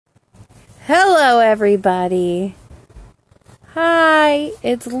Hello, everybody. Hi,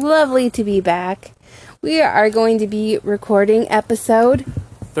 it's lovely to be back. We are going to be recording episode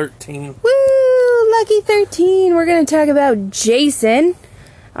 13. Woo! Lucky 13. We're going to talk about Jason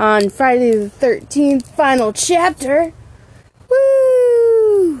on Friday the 13th, final chapter.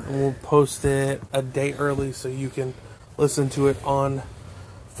 Woo! And we'll post it a day early so you can listen to it on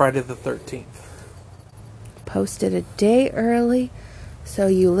Friday the 13th. Post it a day early so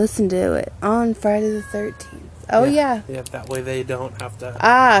you listen to it on Friday the 13th. Oh, yeah. Yeah, that way they don't have to...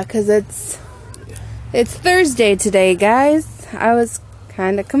 Because it's Thursday today, guys. I was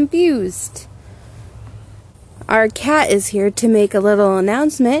kind of confused. Our cat is here to make a little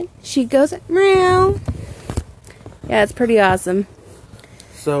announcement. She goes, meow. Yeah, it's pretty awesome.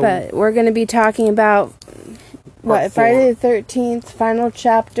 But we're going to be talking about, Friday the 13th, final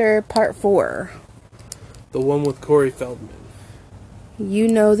chapter, part 4. The one with Corey Feldman. You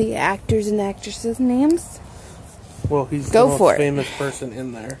know the actors and actresses' names? Well, he's the most famous person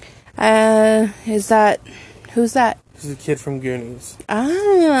in there. Who's that? He's the kid from Goonies.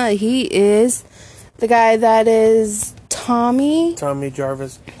 He is the guy that is Tommy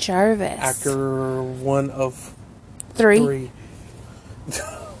Jarvis. Actor 1 of 3.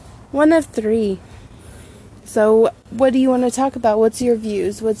 One of 3. So, what do you want to talk about? What's your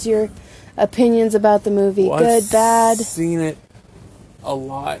views? What's your opinions about the movie? Well, good, bad? I've seen it a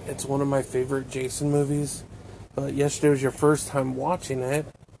lot. It's one of my favorite Jason movies. But yesterday was your first time watching it.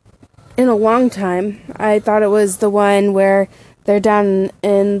 In a long time. I thought it was the one where they're down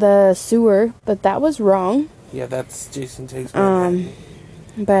in the sewer, but that was wrong. Yeah, that's Jason Takes Manhattan.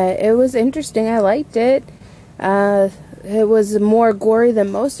 But it was interesting. I liked it. It was more gory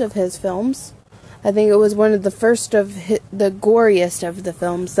than most of his films. I think it was one of the first of the goriest of the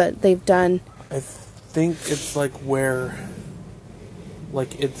films that they've done. I think it's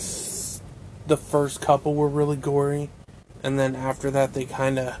it's the first couple were really gory, and then after that they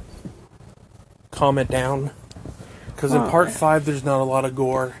kind of calm it down. Because in part 5 there's not a lot of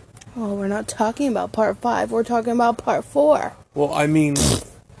gore. Well, we're not talking about part 5. We're talking about part 4. Well, I mean,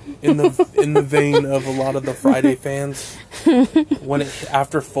 in the vein of a lot of the Friday fans,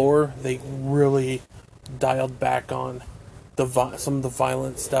 after 4 they really dialed back on some of the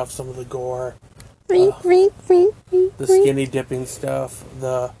violent stuff, some of the gore, the skinny dipping stuff.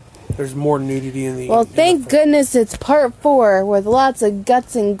 There's more nudity in the... Well, thank goodness it's part 4 with lots of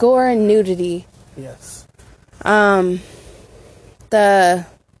guts and gore and nudity. Yes. I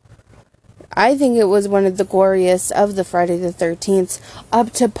think it was one of the goriest of the Friday the 13th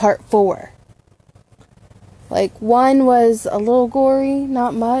up to part 4. 1 was a little gory,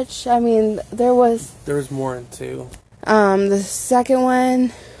 not much. I mean, there was more in 2. The second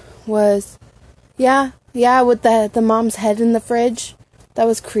one was, with the mom's head in the fridge. That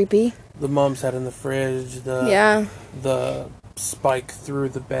was creepy. The mom's head in the fridge, the spike through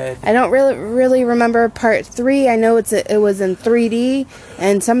the bed. I don't really remember part 3. I know it was in 3D,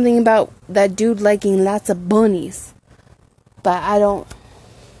 and something about that dude liking lots of bunnies. But I don't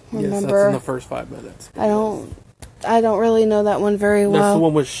remember. Yes, that's in the first 5 minutes. I don't really know that one very well. That's the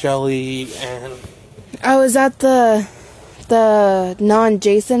one with Shelly and... Oh, is that the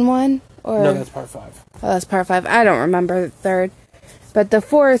non-Jason one? Or... No, that's part 5. Oh, that's part 5. I don't remember the third. But the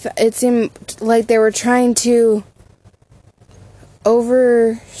fourth, it seemed like they were trying to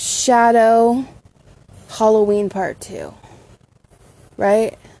overshadow Halloween Part 2.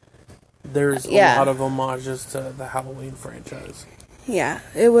 Right? There's a lot of homages to the Halloween franchise. Yeah,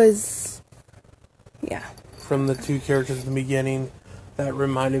 it was... Yeah. From the 2 characters in the beginning that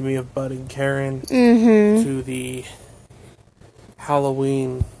reminded me of Bud and Karen to the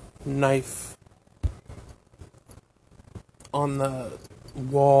Halloween knife on the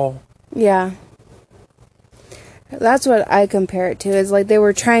wall. Yeah. That's what I compare it to. Is they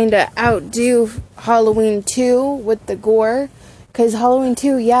were trying to outdo Halloween 2 with the gore. Because Halloween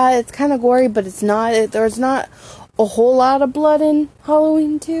 2, it's kind of gory, but it's not. There's not a whole lot of blood in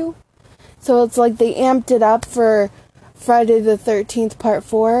Halloween 2. So it's they amped it up for Friday the 13th part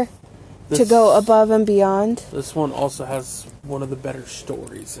 4 to go above and beyond. This one also has one of the better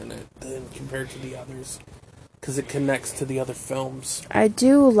stories in it than compared to the others. Because it connects to the other films. I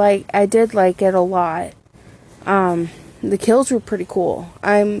did like it a lot. The kills were pretty cool.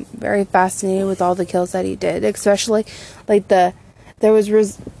 I'm very fascinated with all the kills that he did. Especially, there was,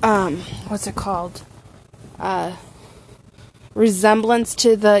 what's it called? Resemblance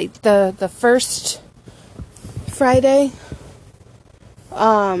to the first Friday.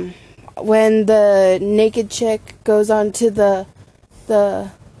 When the naked chick goes onto the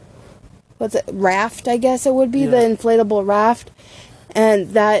raft, I guess it would be, the inflatable raft, and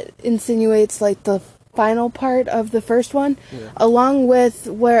that insinuates like the final part of the first one, along with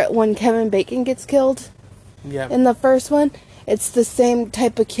when Kevin Bacon gets killed. Yeah. In the first one, it's the same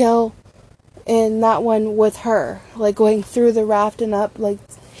type of kill in that one with her, like going through the raft and up. Like,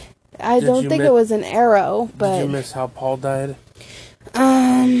 I don't think it was an arrow, but did you miss how Paul died?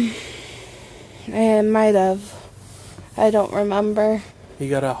 It might have. I don't remember. He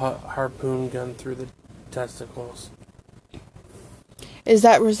got a harpoon gun through the testicles. Is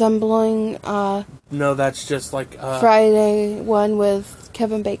that resembling No, that's just like Friday one with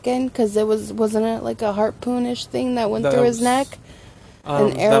Kevin Bacon? Because wasn't it like a harpoonish thing that went through his neck?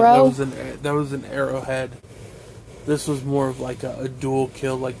 An arrow? That was an arrowhead. This was more of like a dual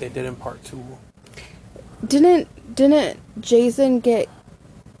kill like they did in part 2. Didn't Jason get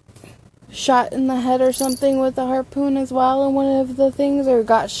shot in the head or something with a harpoon as well in one of the things, or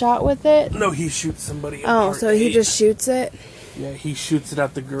got shot with it? No, he shoots somebody in part so 8. He just shoots it? Yeah, he shoots it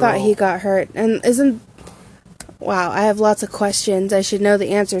at the girl. Thought he got hurt. And wow, I have lots of questions. I should know the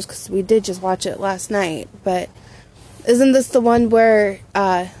answers because we did just watch it last night. But isn't this the one where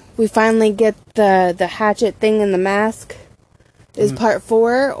we finally get the hatchet thing in the mask? Is part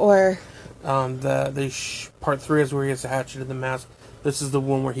 4 or? Part 3 is where he gets the hatchet in the mask. This is the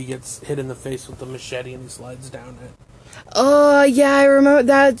one where he gets hit in the face with the machete and he slides down it. Oh yeah, I remember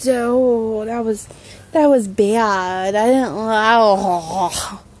that. Oh, that was bad. I didn't.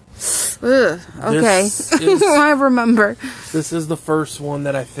 Oh. Okay, I remember. This is the first one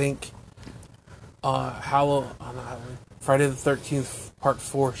that I think Friday the 13th Part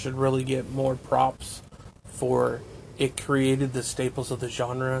 4 should really get more props for. It created the staples of the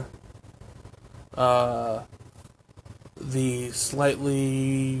genre. The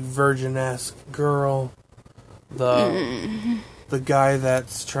slightly virgin-esque girl, the guy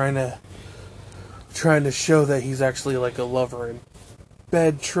that's trying to show that he's actually like a lover in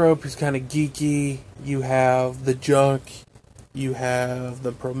bed trope. He's kind of geeky. You have the junk. You have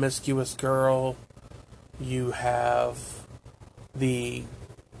the promiscuous girl. You have the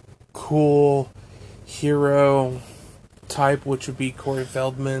cool hero type, which would be Corey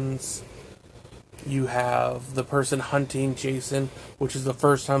Feldman's. You have the person hunting Jason, which is the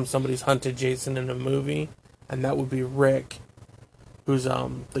first time somebody's hunted Jason in a movie, and that would be Rick, who's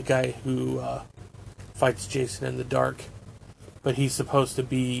the guy who fights Jason in the dark. But he's supposed to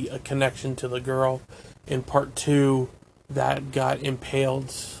be a connection to the girl. In part 2, that got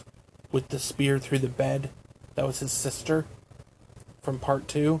impaled with the spear through the bed. That was his sister from part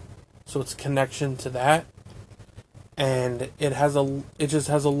 2. So it's a connection to that. And it just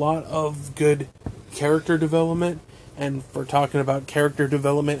has a lot of good character development. And for talking about character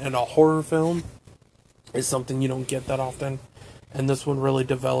development in a horror film is something you don't get that often. And this one really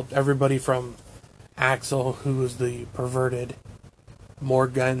developed everybody from Axel, who was the perverted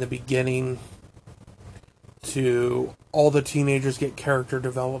morgue guy in the beginning, to all the teenagers get character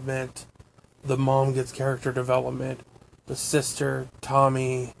development. The mom gets character development. The sister,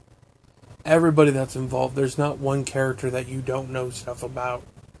 Tommy, everybody that's involved. There's not one character that you don't know stuff about.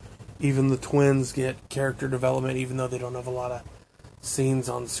 Even the twins get character development, even though they don't have a lot of scenes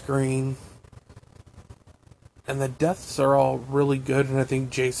on screen. And the deaths are all really good, and I think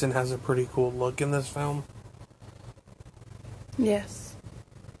Jason has a pretty cool look in this film. Yes.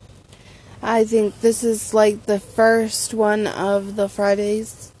 I think this is like the first one of the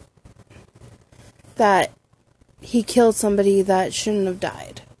Fridays that he killed somebody that shouldn't have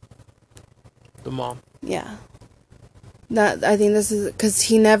died. The mom. Yeah. I think this is because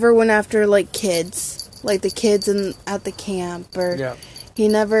he never went after like kids, like the kids at the camp, or he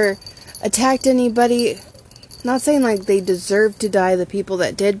never attacked anybody. Not saying like they deserved to die, the people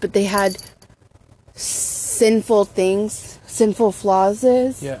that did, but they had sinful things, sinful flaws.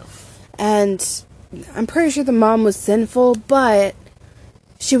 Yeah. And I'm pretty sure the mom was sinful, but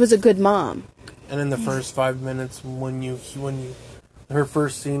she was a good mom. And in the first 5 minutes, her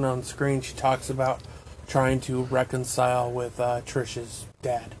first scene on screen, she talks about trying to reconcile with Trish's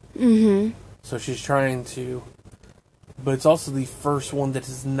dad. Mm-hmm. So she's trying to, but it's also the first one that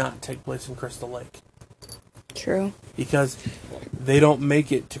does not take place in Crystal Lake. True. Because they don't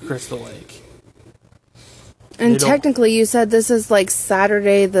make it to Crystal Lake. And technically, you said this is like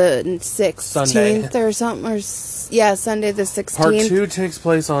Saturday the 16th Sunday. Or something. Sunday the 16th. Part 2 takes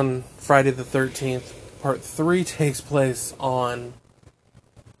place on Friday the 13th. Part 3 takes place on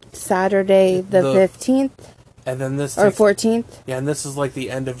Saturday the 15th. And then this... Or 14th. Yeah, and this is like the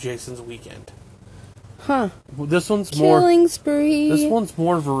end of Jason's weekend. Huh. This one's Killing spree. This one's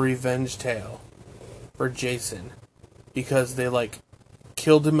more of a revenge tale for Jason. Because they, like,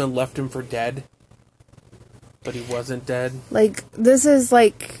 killed him and left him for dead. but he wasn't dead. Like, this is,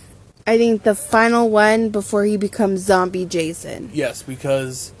 like, I think the final one before he becomes Zombie Jason. Yes,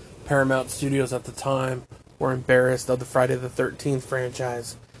 because Paramount Studios at the time were embarrassed of the Friday the 13th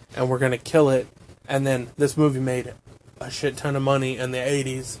franchise and were going to kill it. And then this movie made a shit ton of money in the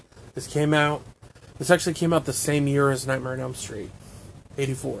 80s. This actually came out the same year as Nightmare on Elm Street,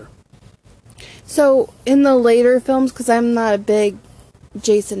 84. So, in the later films, because I'm not a big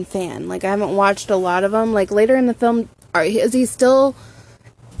Jason fan, like, I haven't watched a lot of them, like, later in the film, is he still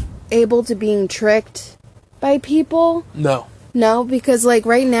able to being tricked by people? No. No, because, like,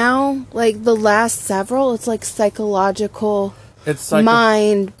 right now, like, the last several, it's, like, psychological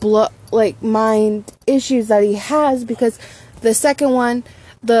mind issues that he has, because the second one,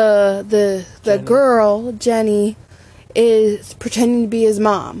 the girl, Jenny, is pretending to be his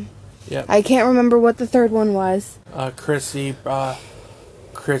mom. Yep. I can't remember what the third one was. Chrissy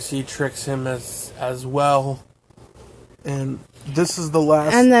tricks him as well. And this is the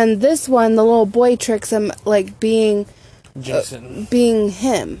last. And then this one, the little boy tricks him, like, being Jason. Being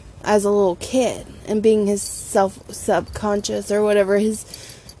him as a little kid. And being his subconscious or whatever,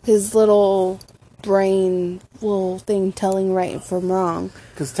 his little brain little thing telling right from wrong.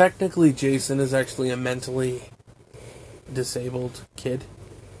 Because technically Jason is actually a mentally disabled kid.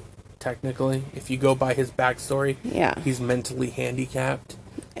 Technically, if you go by his backstory, yeah, he's mentally handicapped.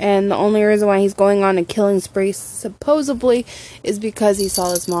 And the only reason why he's going on a killing spree, supposedly, is because he saw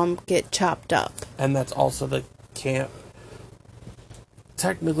his mom get chopped up. And that's also the camp.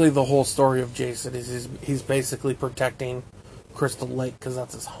 Technically, the whole story of Jason is he's basically protecting Crystal Lake because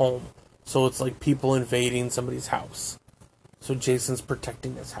that's his home. So it's like people invading somebody's house. So Jason's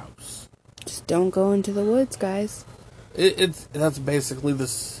protecting his house. Just don't go into the woods, guys. That's basically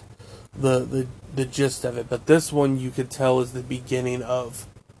the gist of it. But this one you could tell is the beginning of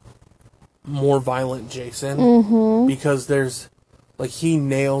more violent Jason. Mm-hmm. Because there's, like, he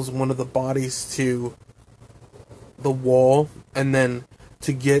nails one of the bodies to the wall, and then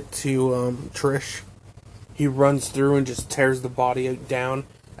to get to Trish, he runs through and just tears the body down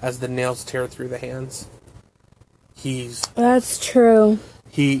as the nails tear through the hands. That's true.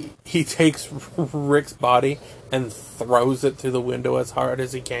 He takes Rick's body and throws it through the window as hard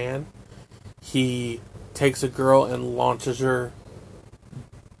as he can. He takes a girl and launches her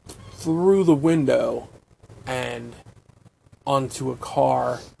through the window and onto a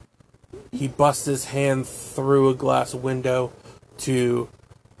car. He busts his hand through a glass window to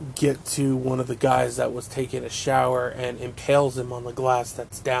get to one of the guys that was taking a shower and impales him on the glass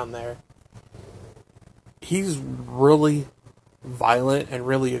that's down there. He's really violent and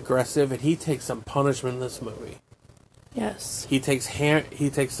really aggressive, and he takes some punishment in this movie. Yes. He takes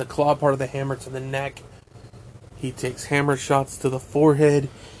the claw part of the hammer to the neck. He takes hammer shots to the forehead.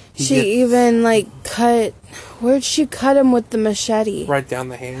 Where'd she cut him with the machete? Right down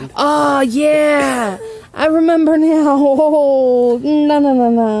the hand. Oh, yeah! I remember now. Oh,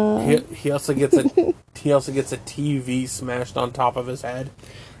 no. He also gets a TV smashed on top of his head.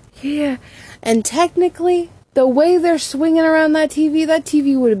 Yeah. And technically, the way they're swinging around that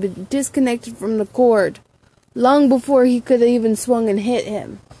TV would have been disconnected from the cord long before he could have even swung and hit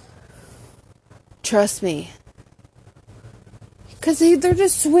him. Trust me. Because they're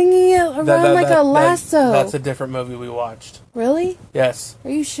just swinging it around like a lasso. That's a different movie we watched. Really? Yes. Are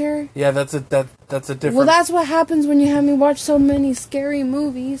you sure? Yeah, that's a different... Well, that's what happens when you have me watch so many scary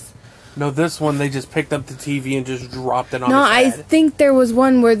movies. No, this one, they just picked up the TV and just dropped it on his No, head. I think there was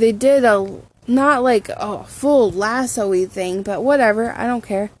one where they did not like a full lasso-y thing, but whatever. I don't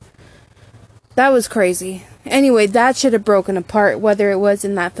care. That was crazy. Anyway, that should have broken apart, whether it was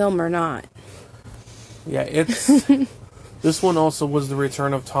in that film or not. Yeah, it's... This one also was the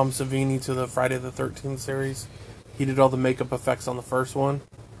return of Tom Savini to the Friday the 13th series. He did all the makeup effects on the first one.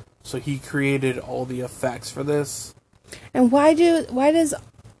 So he created all the effects for this. And why does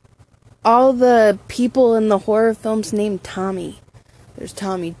all the people in the horror films name Tommy? There's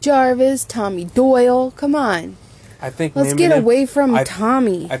Tommy Jarvis, Tommy Doyle. Come on. Let's get away from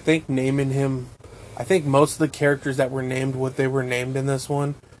Tommy. I think most of the characters that were named what they were named in this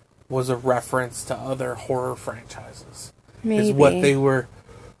one was a reference to other horror franchises. Maybe. Is what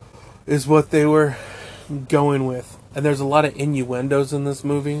they were going with. And there's a lot of innuendos in this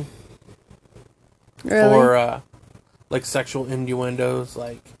movie. Really? For like sexual innuendos,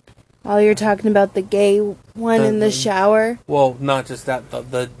 like... Oh, you're talking about the gay one in the shower? Well, not just that,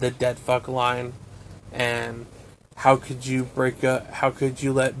 the dead fuck line, and how could you let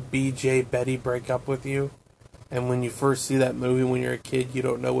BJ Betty break up with you? And when you first see that movie when you're a kid, you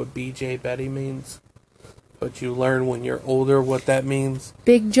don't know what BJ Betty means. But you learn when you're older what that means.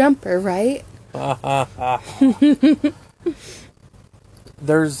 Big jumper, right?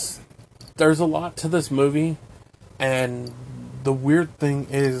 There's a lot to this movie, and the weird thing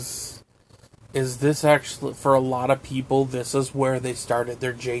is this actually, for a lot of people, this is where they started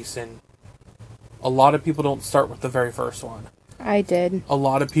their Jason. A lot of people don't start with the very first one. I did. A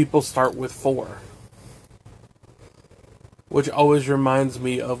lot of people start with 4. Which always reminds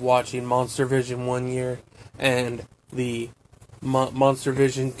me of watching Monster Vision one year, and the Monster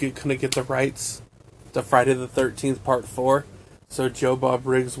Vision couldn't get the rights to Friday the 13th Part 4, so Joe Bob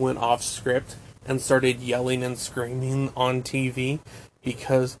Briggs went off script and started yelling and screaming on TV,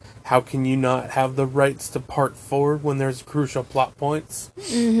 because how can you not have the rights to Part 4 when there's crucial plot points?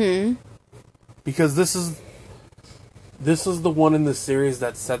 Mm-hmm. Because this is the one in the series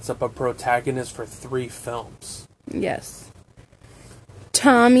that sets up a protagonist for 3 films. Yes.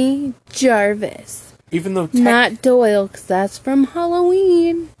 Tommy Jarvis. Even though not Doyle, because that's from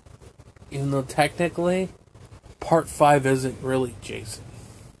Halloween. Even though technically, Part 5 isn't really Jason.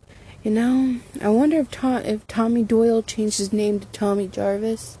 You know, I wonder if Tommy Doyle changed his name to Tommy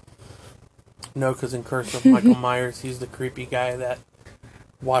Jarvis. No, because in Curse of Michael Myers, he's the creepy guy that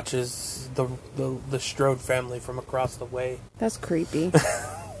watches the Strode family from across the way. That's creepy.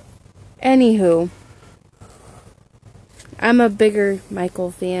 Anywho, I'm a bigger Michael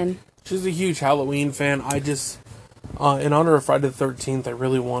fan. She's a huge Halloween fan. I just, in honor of Friday the 13th, I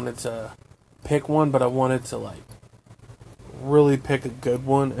really wanted to pick one, but I wanted to, really pick a good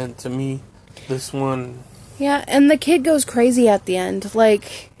one, and to me, this one... Yeah, and the kid goes crazy at the end,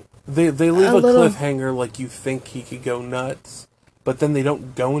 They leave a cliffhanger, you think he could go nuts, but then they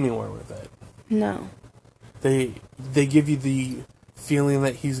don't go anywhere with it. No. They give you the feeling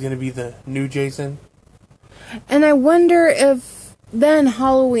that he's going to be the new Jason. And I wonder if then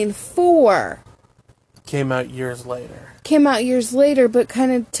Halloween 4 came out years later, but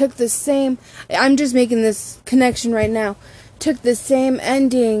kind of took the same... I'm just making this connection right now. Took the same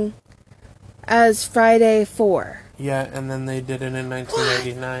ending as Friday 4. Yeah, and then they did it in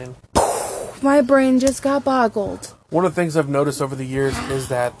 1989. My brain just got boggled. One of the things I've noticed over the years is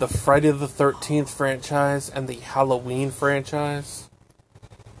that the Friday the 13th franchise and the Halloween franchise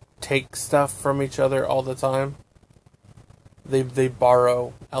take stuff from each other all the time. They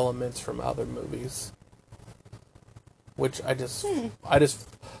borrow elements from other movies. Which I just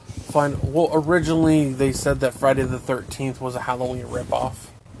find... Well, originally they said that Friday the 13th was a Halloween ripoff.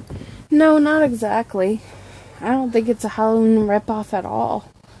 No, not exactly. I don't think it's a Halloween ripoff at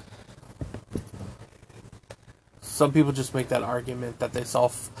all. Some people just make that argument that they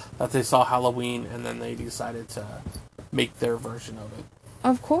saw Halloween and then they decided to make their version of it.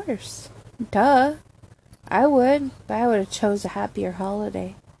 Of course. Duh. I would, but I would have chose a happier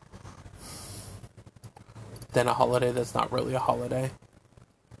holiday. Than a holiday that's not really a holiday.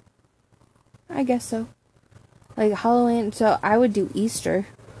 I guess so. Halloween, so I would do Easter.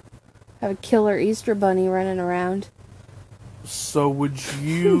 Have a killer Easter bunny running around. So would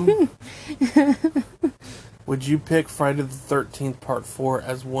you... would you pick Friday the 13th Part 4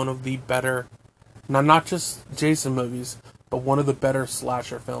 as one of the better... Now, not just Jason movies, but one of the better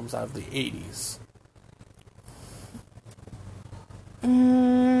slasher films out of the 80s?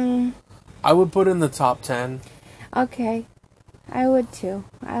 I would put in the top 10. Okay. I would too.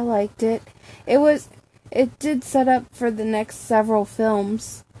 I liked it. It did set up for the next several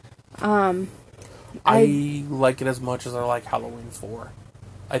films. I like it as much as I like Halloween 4.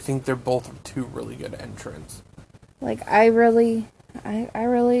 I think they're both 2 really good entrants. I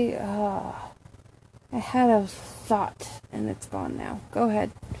had a thought and it's gone now. Go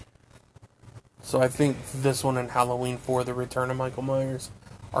ahead. So I think this one and Halloween 4, The Return of Michael Myers,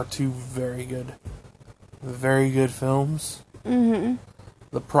 are 2 very good films. Mm-hmm.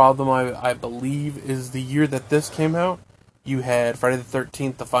 The problem, I believe, is the year that this came out, you had Friday the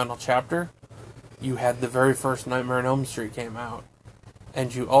 13th, The Final Chapter, you had the very first Nightmare on Elm Street came out,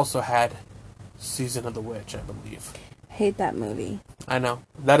 and you also had Season of the Witch, I believe. Hate that movie. I know.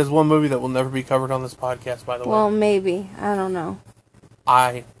 That is one movie that will never be covered on this podcast, by the way. Well, maybe. I don't know.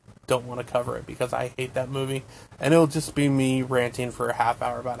 I don't want to cover it because I hate that movie, and it'll just be me ranting for a half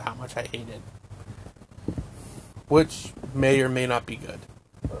hour about how much I hate it, which may or may not be good.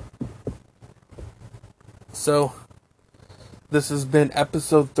 So this has been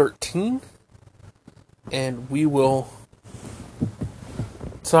episode 13, and we will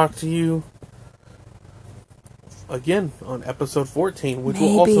talk to you again on episode 14, which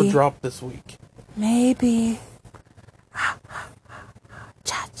will also drop this week. Maybe.